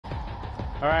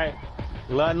Alright.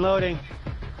 Unloading.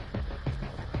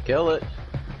 Kill it.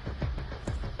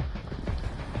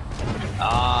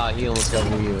 Ah, he almost got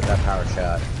me with that power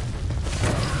shot.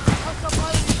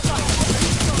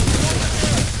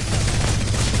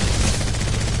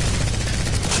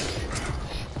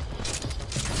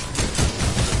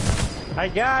 I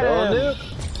got him!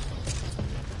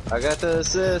 Nuke. I got the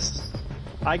assist.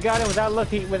 I got him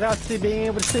without being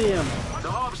able to see him.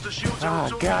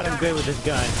 Oh god, I'm good with this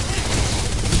gun.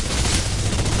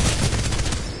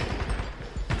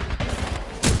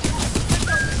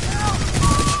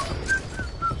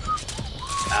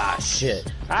 Ah,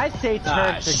 shit. I'd say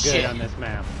turrets are good shit. on this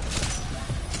map.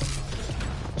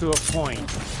 To a point.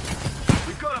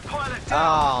 We've got a pilot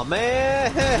down. Oh,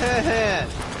 man!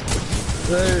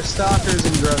 There's stalkers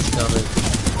and grunts coming.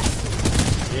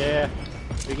 Yeah,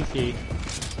 we can see.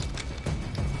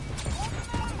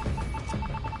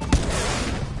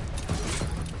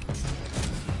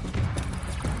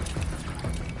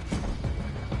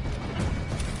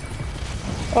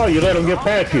 Oh, you let him get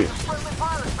past you.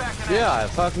 Yeah, I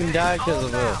fucking died because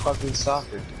of a fucking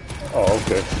stalker. Oh,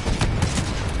 okay.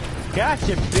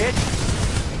 Gotcha,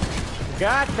 bitch!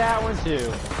 Got that one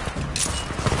too.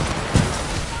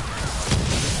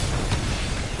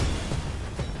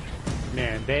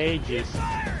 Man, they just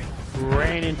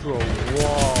ran into a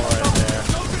wall right there.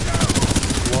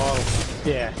 Wall of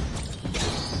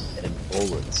death. And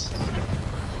bullets.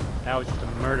 That was just a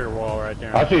murder wall right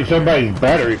there. I see somebody's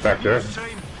battery back there.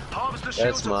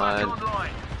 That's mine.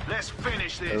 Let's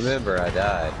finish this. Remember, I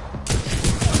died.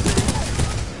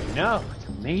 No, it's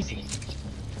amazing.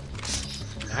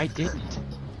 I didn't.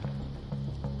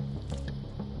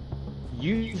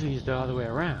 Usually it's the other way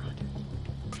around.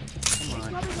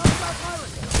 Come on.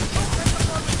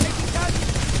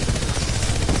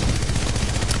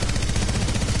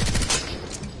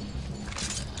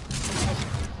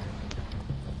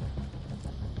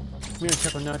 Come here,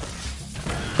 Triple Nut. Come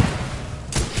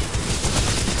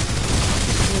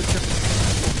here, Triple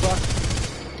Fuck.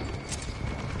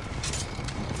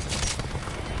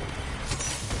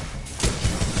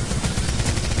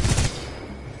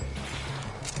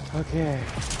 Okay.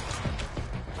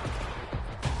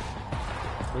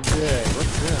 We're good.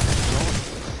 We're good. We're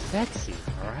sexy,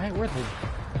 alright? We're the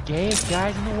gayest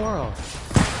guys in the world.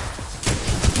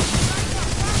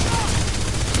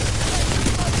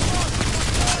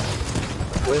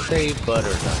 With a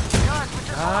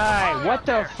butternut. Alright, what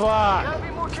the fuck? Gotta be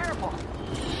more careful.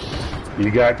 You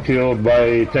got killed by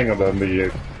a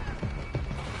thingamajig.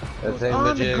 The On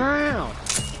the thingamajig. ground.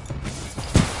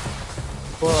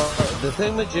 Well, the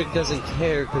thingamajig doesn't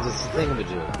care because it's a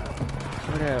thingamajig.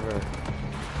 Whatever.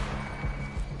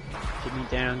 Get me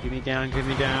down, get me down, get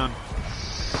me down.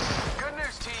 Good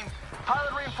news, team.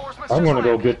 Pilot reinforcements. I'm just gonna go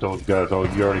landed. get those guys. Oh,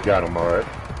 you already got them, alright.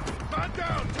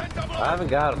 I haven't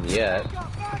got him yet.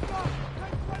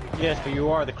 Yes, but you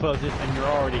are the closest and you're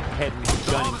already heading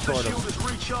gunning The toward shield them. is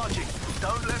recharging.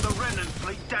 Don't let the remnant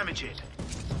fleet damage it.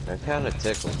 I'm kind of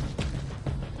tickled.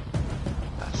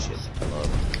 Ah, shit. I love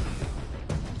it.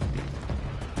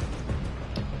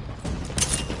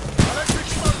 Electric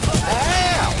smoke.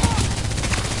 Ow!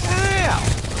 Ow!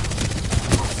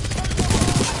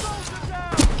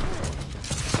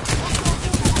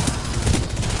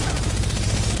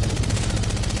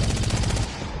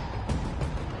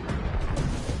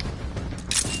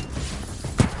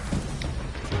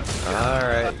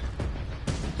 Alright.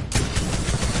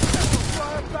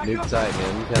 Nuke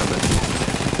Titan incoming.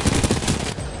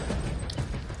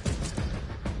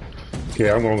 Okay,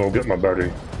 I'm gonna go get my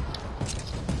battery.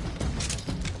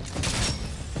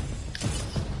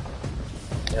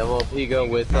 MLP go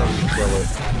with them, kill it.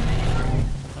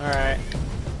 Alright.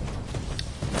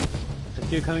 There's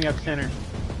two coming up center.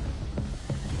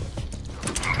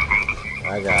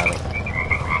 I got him.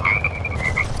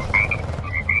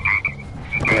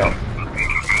 Yeah.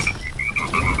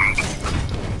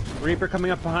 Reaper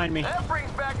coming up behind me. That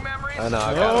brings back memories. I know,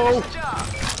 I got him. Oh! Good job.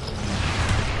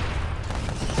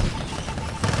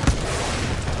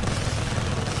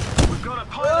 We've got a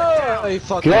pilot Oh, down. he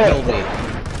fucking Kill it. killed me.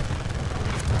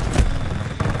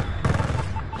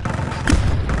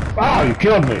 Wow, you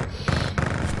killed me.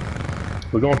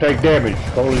 We're gonna take damage.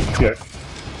 Holy shit.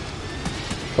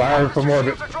 Fire from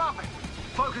orbit. Shields are dropping.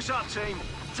 Focus up, team.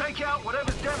 Take out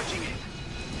whatever's damaging it.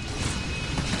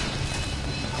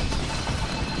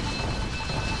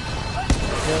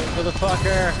 Kill the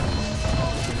fucker.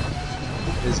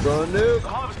 He's going nuke.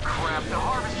 Crap, the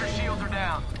harvester shields are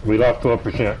down. We lost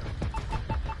 12%.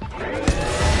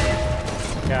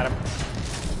 Got him.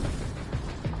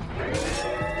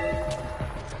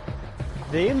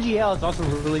 The MGL is also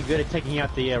really good at taking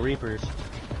out the Reapers.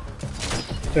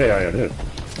 Yeah, it is.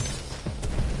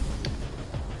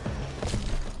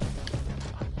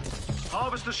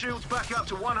 Harvest the shields back up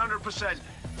to 100%.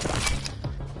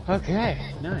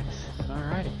 Okay, nice.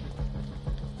 Alrighty.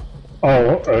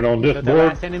 Oh, and on this So the board,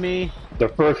 last enemy. the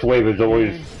first wave is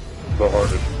always the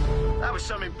hardest. That was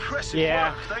some impressive Yeah.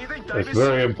 work, don't you think, It's Davis?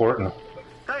 very important.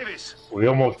 Davis, We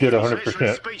almost did he's literally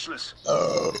 100%. speechless.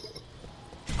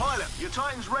 Pilot, your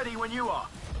Titan's ready when you are.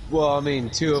 Well, I mean,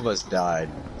 2 of us died,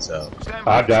 so. Stand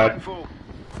I by, died. Titanfall.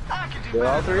 I can do Did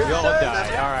all better than 3 of that. you all die,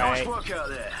 Nice alright. work out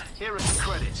there. Here are some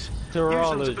credits. So we're Use all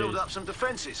them to losers. build up some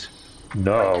defenses.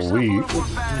 No, Yourself a we. little more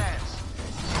badass.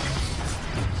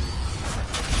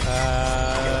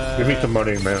 Give me some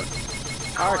money, man.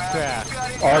 Arc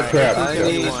craft. Our crap.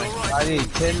 I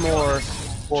need 10 more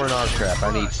for an arc trap.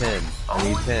 I need 10. I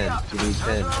need 10. You need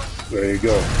 10. There you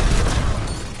go.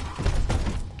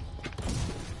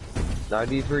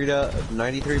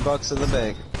 93 bucks in the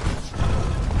bank.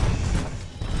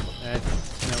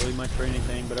 That's not really much for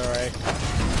anything, but alright.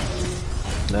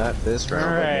 Not this round.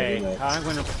 but maybe Alright, next. I'm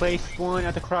gonna place one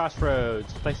at the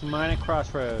crossroads. Placing mine at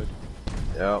crossroad.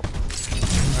 Yep.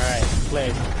 Alright,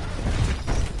 place.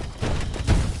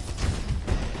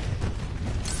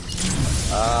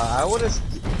 I would have.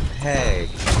 Hey,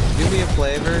 do me a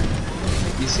flavor.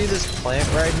 You see this plant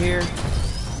right here?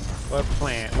 What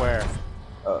plant? Where?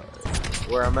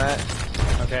 Where I'm at?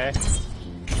 Okay.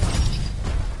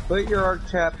 Put your arc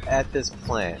trap at this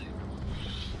plant.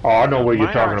 Oh, I know what you're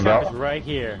My talking arc trap about. is right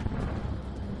here.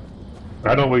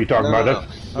 I know what you're talking No, about. no.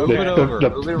 That's Move it over.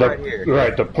 Move it right here.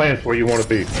 Right, the plant's where you want to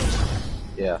be.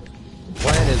 Yeah. The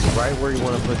plant is right where you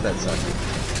want to put that sucker.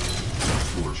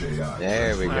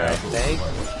 There we go. Alright.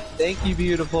 Thank you,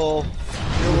 beautiful.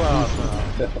 You're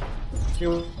welcome.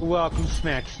 You're welcome,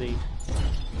 Smaxy.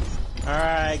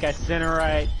 Alright, got center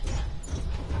right.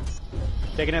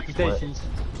 Taking up positions.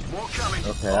 More coming.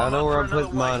 Okay, I know where I'm Another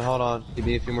putting mine. wave. Hold on. Give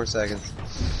me a few more seconds.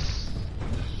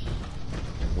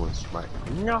 What's my...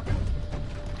 No.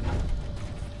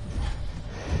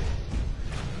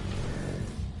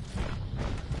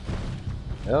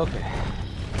 Okay.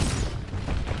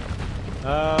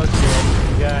 Oh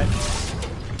shit, we got.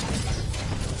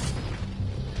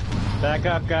 Back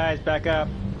up, guys, back up.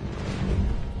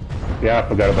 Yeah, I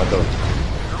forgot about those.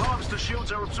 The harvester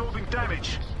shields are absorbing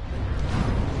damage.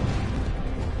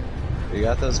 You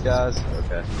got those guys?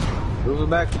 Okay. Moving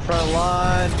back to front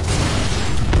line.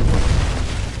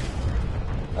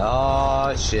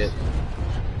 Oh shit.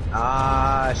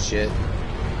 Ah shit.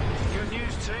 Good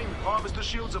news, team. Harvester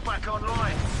shields are back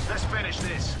online. Let's finish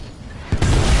this.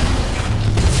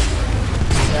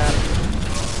 Got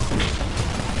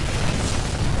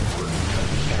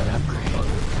an upgrade.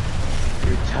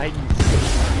 Your Titans.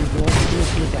 You won't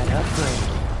just get that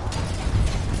upgrade.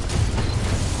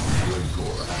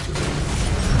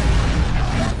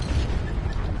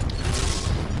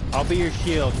 I'll be your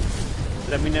shield.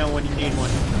 Let me know when you need one.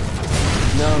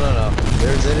 No.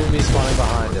 There's enemies spawning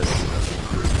behind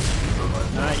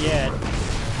us. Not yet.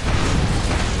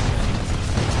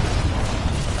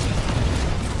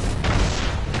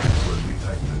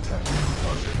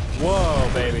 Whoa,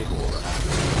 baby.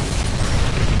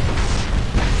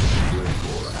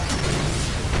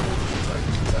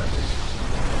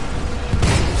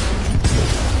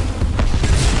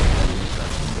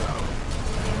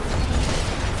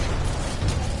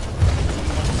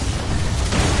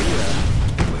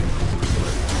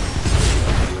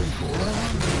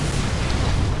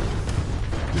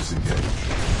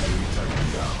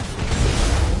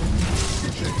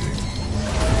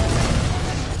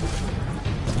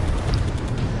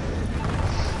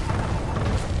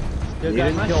 Still You got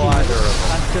didn't my kill shield. either of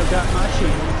them. I still got my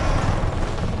shield.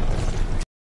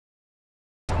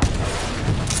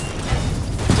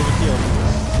 Give me shield.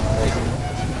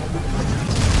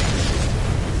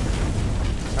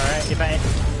 Alright, if I...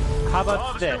 How The about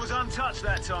harvester this? was untouched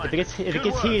that time. If it Good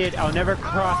gets work. heated, I'll never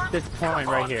cross this point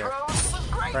right here.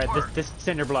 Right, this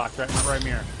cinder block right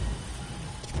here.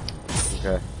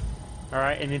 Okay.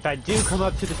 Alright, and if I do come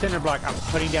up to the center block, I'm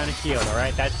putting down a shield,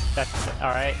 alright? That's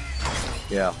alright?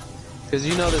 Yeah. Because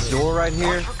you know this door right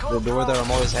here? The door that I'm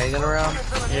always hanging around?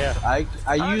 Yeah.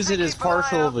 I use it as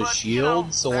partial of a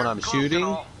shield, so when I'm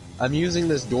shooting, I'm using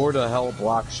this door to help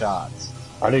block shots.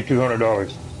 I need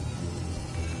 $200.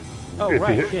 Oh, If you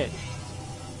right, hit- shit.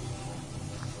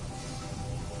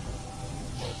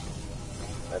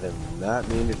 I did not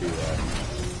mean to do that.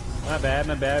 My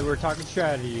bad. We're talking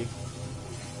strategy.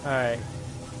 Alright.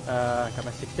 Got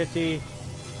my 650.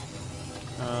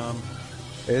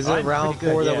 Is it I'm round pretty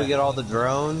good, 4 that yeah. we get all the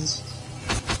drones?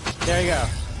 There you go.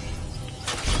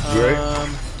 Great.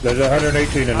 There's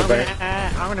 118 in the bank.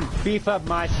 I'm gonna beef up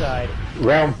my side.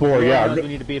 Round 4, Lord yeah. knows we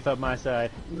need to beef up my side.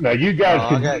 Now you guys I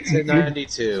can. got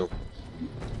 1092.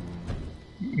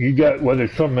 You got. Well,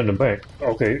 there's something in the bank.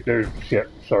 Okay, there's shit.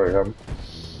 Sorry,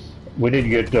 we need to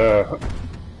get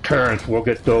turrets. We'll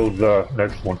get those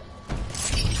next one.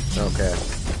 Okay.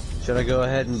 Should I go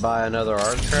ahead and buy another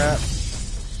arc trap?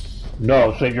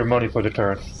 No, save your money for the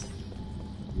turrets.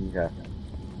 Okay.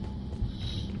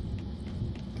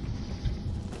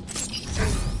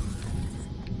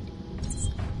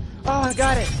 Oh, I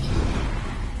got it!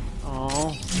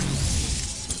 Oh.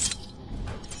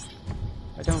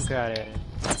 I don't got it.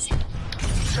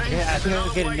 Yeah, I think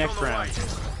I'll get it next round.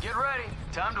 Get ready.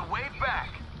 Time to wave back.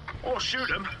 Or shoot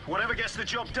him. Whatever gets the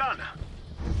job done.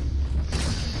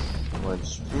 One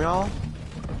small.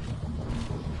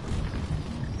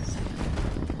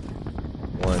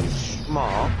 One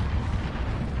small.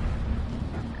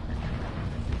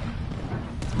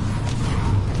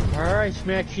 Alright,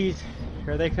 smack cheese.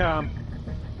 Here they come.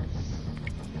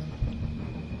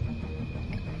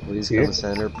 Please come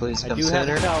center. Please I come do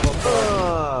center. have a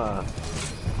salvo.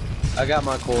 I got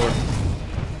my cord.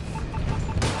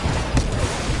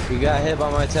 You got hit by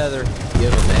my tether.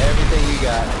 Give him everything you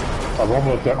got. I've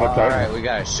almost got my Titan. Alright, we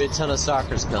got a shit ton of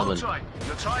stalkers coming. Tight.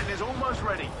 The Titan is almost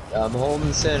ready. I'm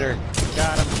holding center.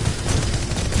 Got him.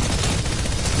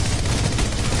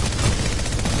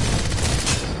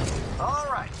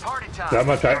 Alright, party time. Got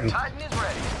my Titan. Your Titan is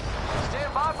ready.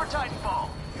 Stand by for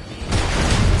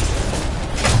Titanfall.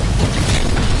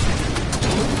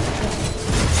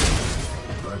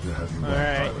 Glad to have you All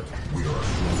back, right. pilot. We are a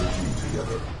stronger team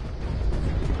together.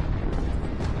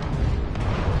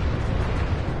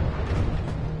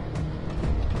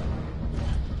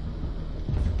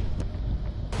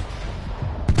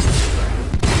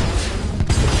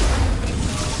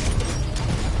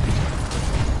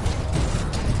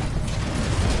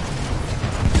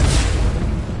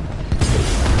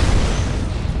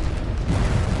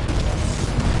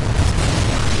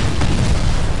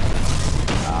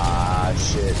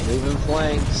 Moving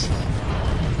flanks.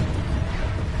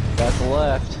 Got the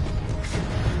left.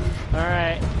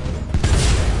 Alright.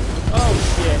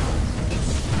 Oh shit.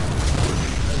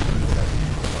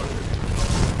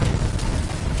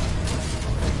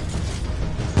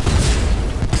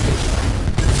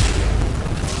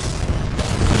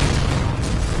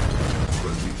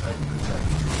 Friendly Titan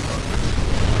attacking your target.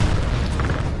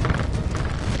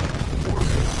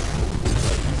 Warhead.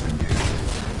 Titans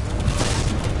engaged.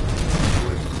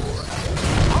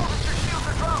 Officer shields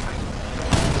are dropping.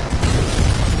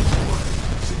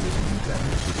 Significant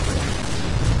damage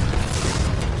sustained.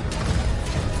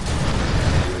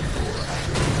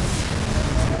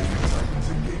 Enemy Titans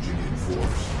engaging in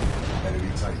force.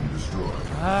 Enemy Titan destroyed.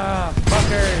 Ah,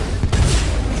 fuckers.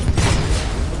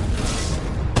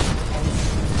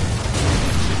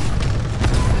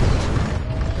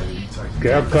 Enemy Titan.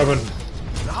 Okay, I'm coming.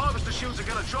 The harvester shields are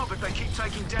gonna drop if they keep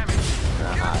taking damage.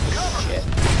 Shit.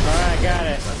 Alright, got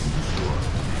it.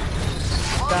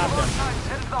 Stop them. Titans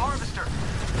headed to the harvester.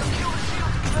 They'll kill the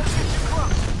shields if they get too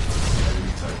close.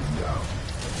 Enemy Titan down.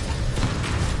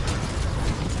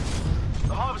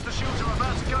 The harvester shields are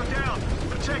about to go down.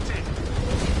 Protect it.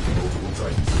 Multiple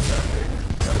Titans attacking.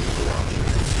 Tactical option.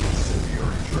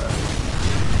 Incendiary trap.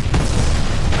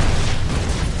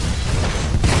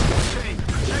 Team,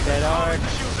 protect That the arc.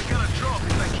 harvester shields are gonna drop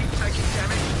if they keep taking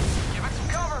damage. Give it some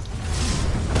cover.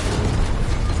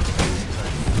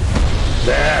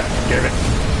 Damn it.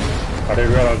 I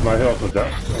didn't realize my health was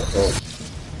down. Oh.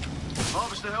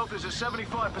 Harvester health is at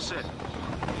 75%.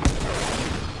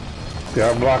 Yeah,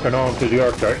 I'm locking on to the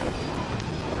arc Titan.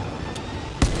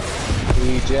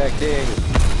 Ejecting.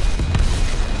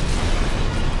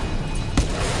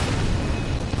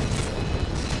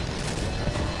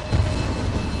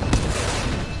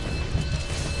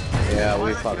 Yeah,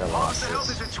 we fucking lost Harvester health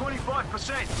this. is at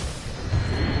 25%.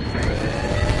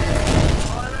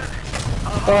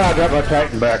 Oh, I got my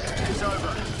Titan back. It's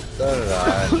over. So did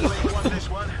I. You won this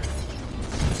one.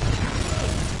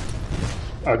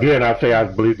 Again, I say I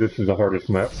believe this is the hardest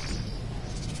map.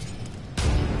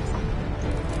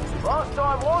 Last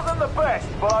time wasn't the best,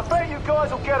 but I bet you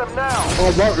guys will get them now.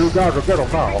 Oh, but you guys will get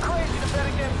them now. Crazy to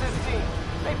bet against this team.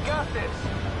 They've got this.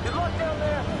 Good luck down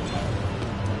there.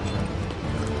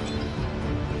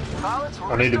 Pilots,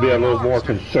 I need to be a little more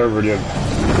conservative.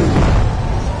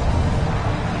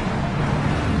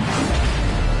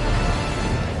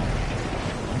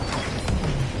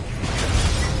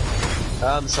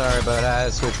 I'm sorry, but I had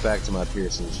to switch back to my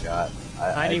piercing shot.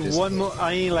 I need just- one more.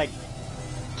 I need like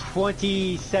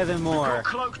 27 more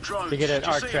Cloak drones. to get an Did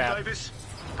you arc see him, trap. Davis?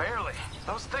 Barely.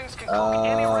 Those things can cook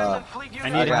any remnant fleet unit. I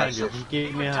need got 100. You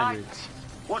gave me 100. Titans.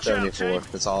 Watch out, 74. team.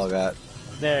 That's all I got.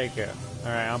 There you go.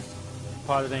 Alright, I'm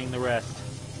positing the rest.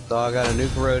 So I got a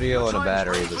nuke rodeo and a Titans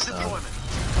battery ready this for time.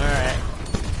 deployment. Alright.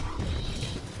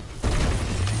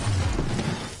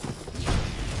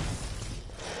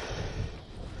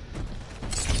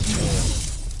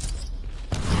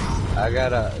 I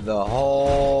got the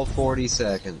whole 40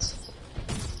 seconds.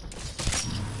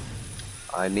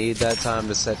 I need that time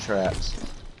to set traps.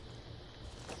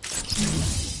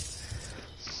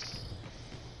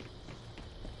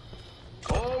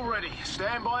 All ready.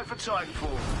 Stand by for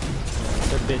Titanfall.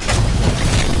 The bitch.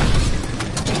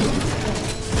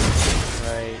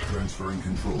 Right. Transferring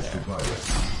controls to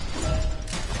pilot.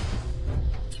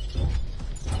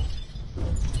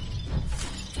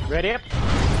 Ready up?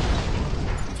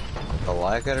 I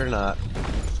like it or not.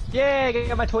 Yeah, I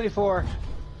got my 24.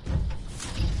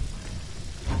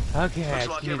 Okay, I Looks just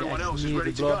like need, everyone else is to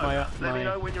ready to blow go. up Let me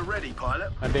know my when you're ready,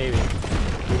 pilot. baby.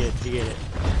 You get it.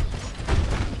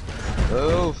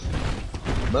 Move.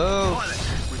 Move. Pilot,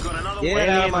 we've got another Get wave.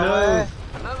 out of my move. way.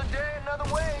 Another day,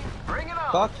 another wave. Bring it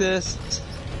on. Fuck this.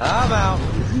 I'm out.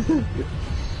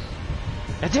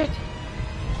 That's it.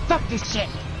 Fuck this shit.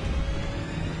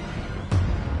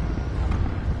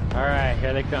 Alright,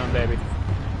 here they come, baby.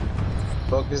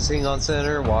 Focusing on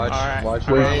center. Watch. Alright. Watch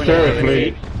Wait, your I'm angle.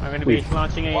 seriously. gonna be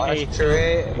launching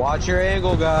a... Watch your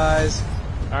angle, guys.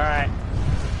 Alright.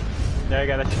 There you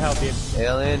go, that should help you.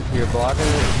 Alien, you're blocking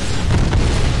it.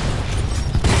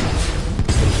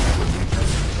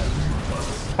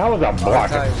 How was I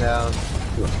blocking? Tighten down.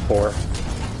 Four.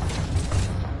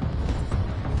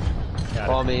 Got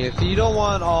Call it. me. If you don't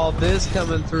want all this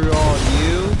coming through all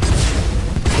you,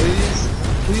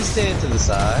 please stand to the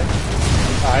side.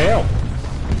 I am.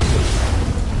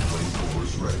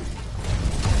 Flamethrowers ready.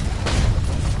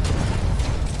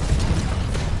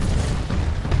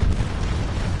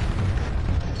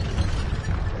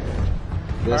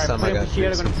 This Alright, time put I up got the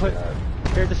shield. I'm gonna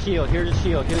put... Here's the shield. Here's the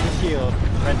shield. Here's the shield.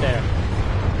 Right there.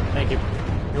 Thank you.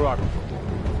 You're welcome.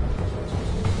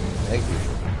 Thank you.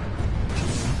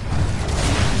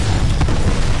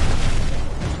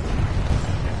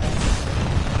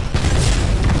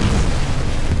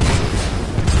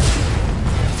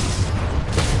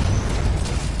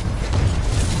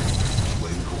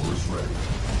 Flamethrowers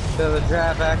ready. So the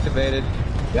trap activated.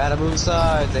 Gotta move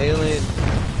sides, alien.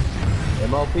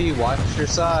 MOP, watch your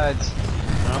sides.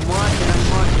 I'm watching.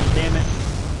 Damn it.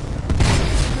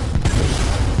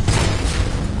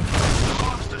 The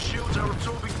harvester shields are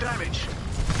absorbing damage.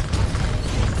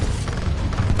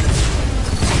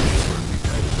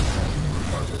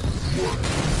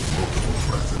 Multiple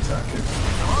threats attacking.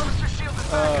 The harvester shield is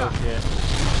back Oh, up. shit.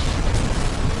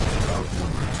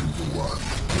 Outnumbered 2-1.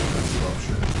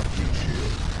 Disruption. Heat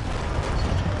shield.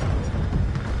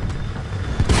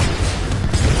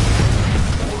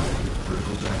 Warning.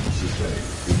 Critical damage sustained.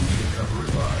 Immediate cover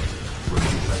advised.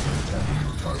 Friendly Titan attacking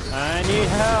your target. I need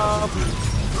help.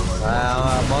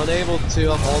 I'm unable to.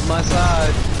 I'm holding my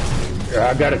side.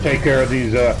 I gotta take care of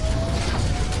these, Enemy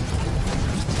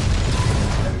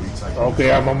Titan.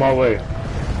 okay, I'm on my way.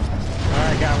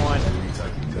 Alright, got one. Enemy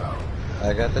Titan down.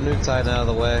 I got the nuke titan out of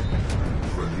the way.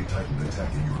 Friendly Titan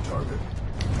attacking your target.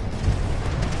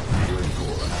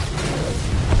 Flamethrower activated.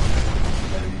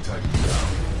 Enemy Titan down.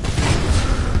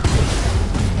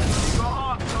 You've got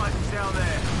Arc Titans down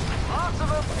there. Lots of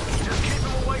them. Just keep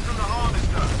them away from the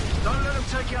harvester. Don't let them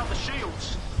take out the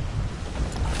shields.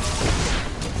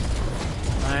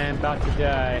 I am about to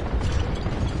die.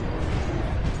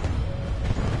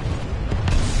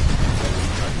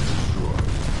 Titan destroyed.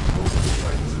 Multiple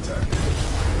Titans attacking.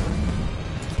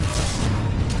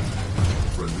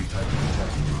 Friendly Titan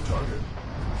attacking your target.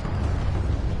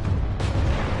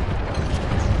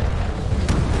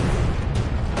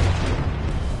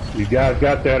 You guys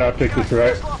got that? I'll take this right.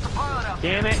 Just lost a pilot out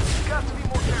there. Damn it. You've got to be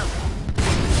more careful.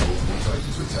 Multiple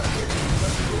Titans attacking.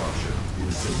 Tactical option.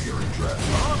 Incendiary trap.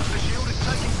 The harvester shield is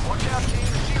taking. Watch out, team.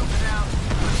 The shields are down.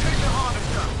 Protect the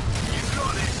harvester. You've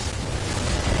got this.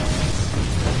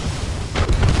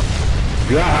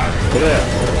 God, yeah.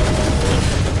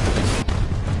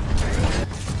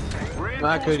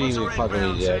 I couldn't even Reinforcements are fucking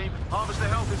inbound, eject. team. Harvester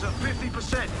health is at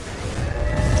 50%.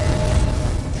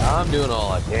 I'm doing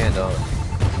all I can to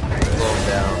slow him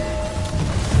down.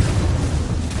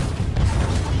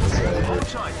 Hold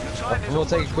tight. The Titan is We'll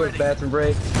take a almost quick ready. bathroom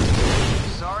break.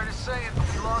 Sorry to say it, but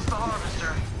we lost the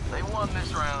harvester. They won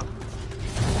this round.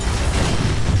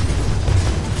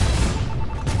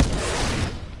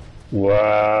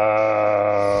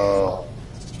 Wow.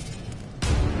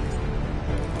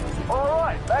 All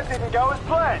right, back to the didn't go as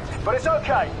planned, but it's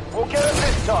okay. We'll get it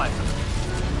this time.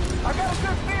 I got a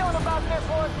good feeling about this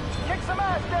one. Kick some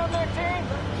ass down there, team.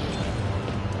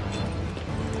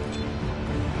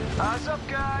 Eyes up,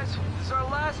 guys. This is our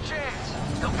last chance.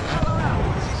 Help each other out.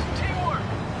 Let's see some teamwork.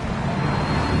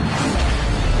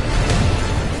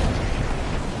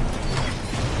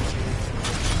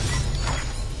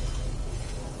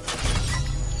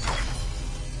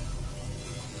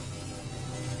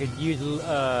 Could use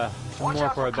Watch more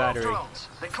out for a cloak battery. drones.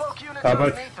 The cloak units How are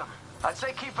much? underneath them. I'd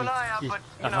say keep an eye out, Just but,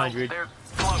 you know, 100. they're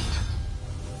cloaked.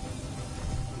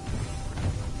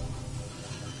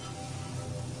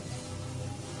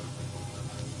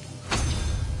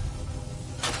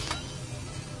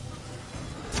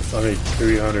 I need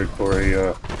 300 for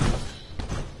a,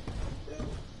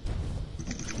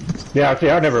 Yeah, see,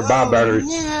 I never buy batteries.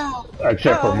 No.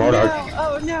 Except for Monarch.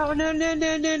 Oh, no, no, no,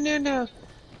 no, no, no, no.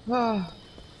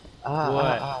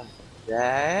 What?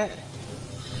 That.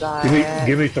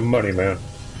 Give me some money, man.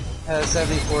 Has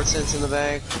 74 cents in the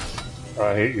bank.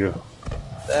 I hate you.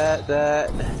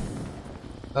 That.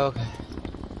 Okay.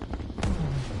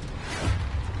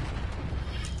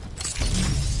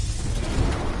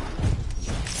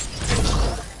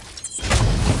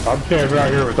 I'm standing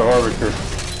right here with the harvester.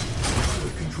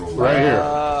 Right here.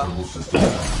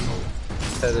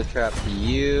 Feather trap for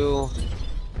you.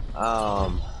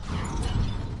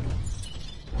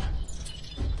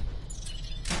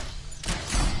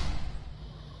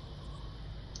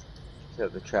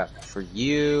 Feather trap for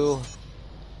you.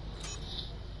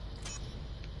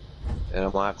 And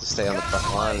I'm gonna have to stay on the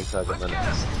front line until I get my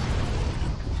next.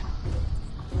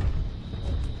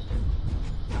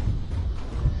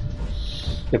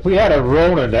 If we had a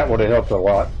Ronin, that would have helped a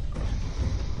lot.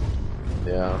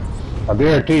 Yeah. I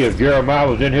guarantee if Jeremiah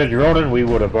was in his Ronin, we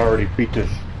would have already beat this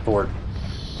fort.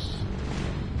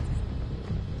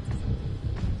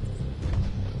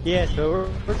 Yeah, so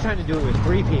we're trying to do it with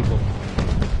 3 people.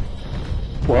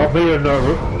 Well, me and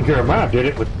Jeremiah did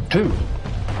it with 2.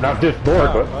 Not this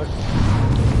board, but... okay.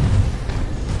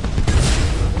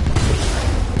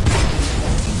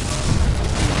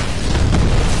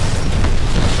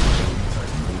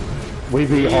 We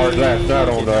beat hard last night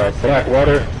on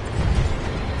Blackwater.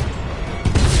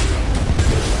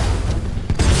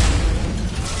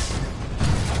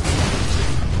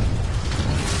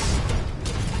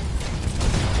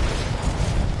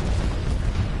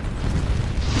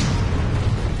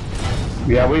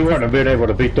 Yeah, we wouldn't have been able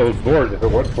to beat those boards if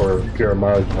it wasn't for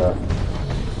Jeremiah's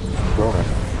Ronin.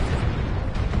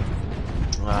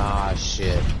 Ah,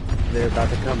 shit. They're about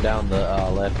to come down the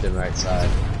left and right side.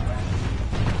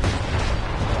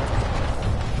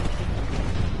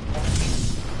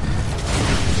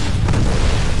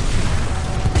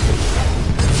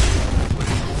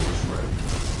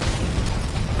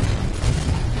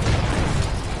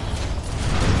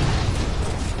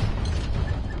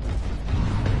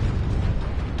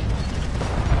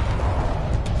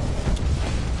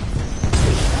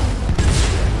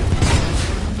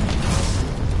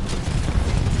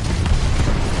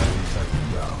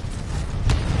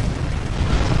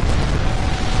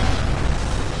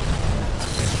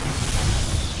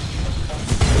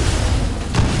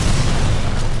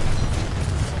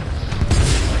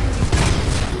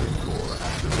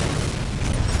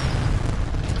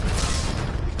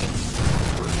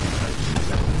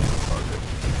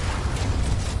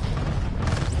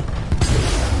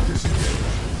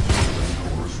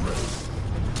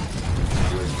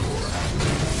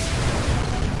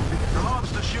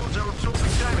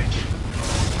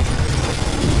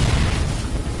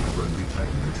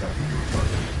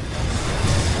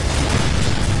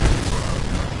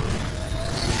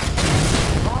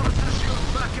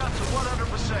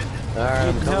 Alright,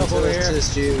 I'm coming to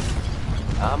assist you.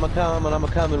 I'm a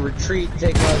coming. Retreat,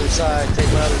 take my other side, take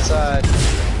my other side.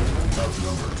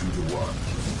 Outnumber 2 to 1.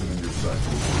 Defend your side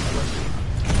will be reflected.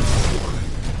 Warning.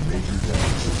 Major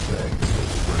damage sustained.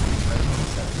 Friendly enemy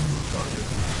attacking your target.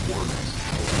 Warning.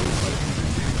 Hostile Titans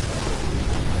engaged.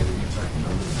 Enemy Titan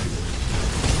eliminated.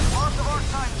 Lots of our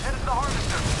Titans headed to the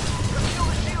harvester. Just kill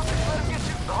the shield and let him get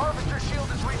you. The harvester shield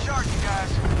is recharging,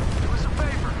 guys. Do us a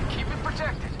favor. Keep it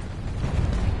protected.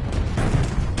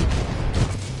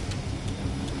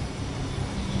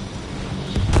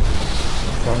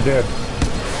 I'm dead.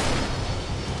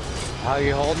 How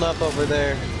you holding up over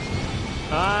there?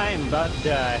 I'm about to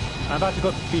die. I'm about to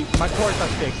go be my core's about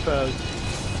to be exposed.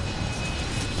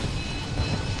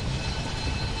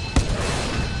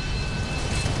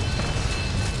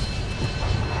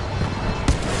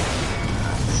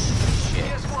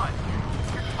 Guess what?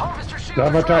 Harvester shield.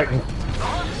 Got my Titan. The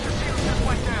harvester shield just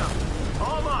went down.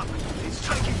 Arm up. It's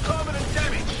taking permanent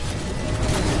damage.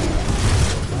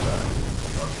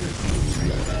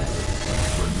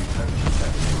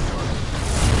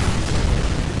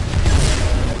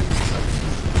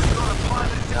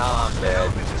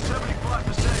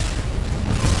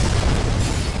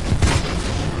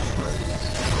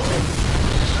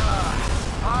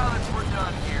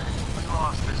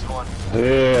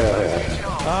 Yeah.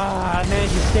 Ah, I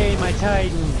managed to stay in my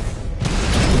Titan.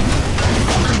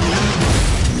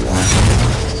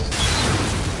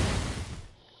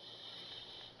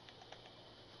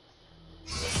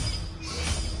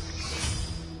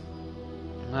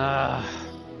 Ah.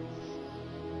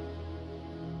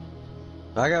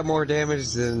 I got more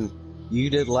damage than you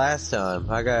did last time.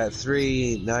 I got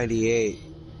 398.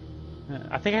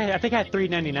 I think I had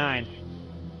 399.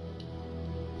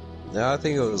 No, I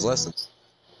think it was less than.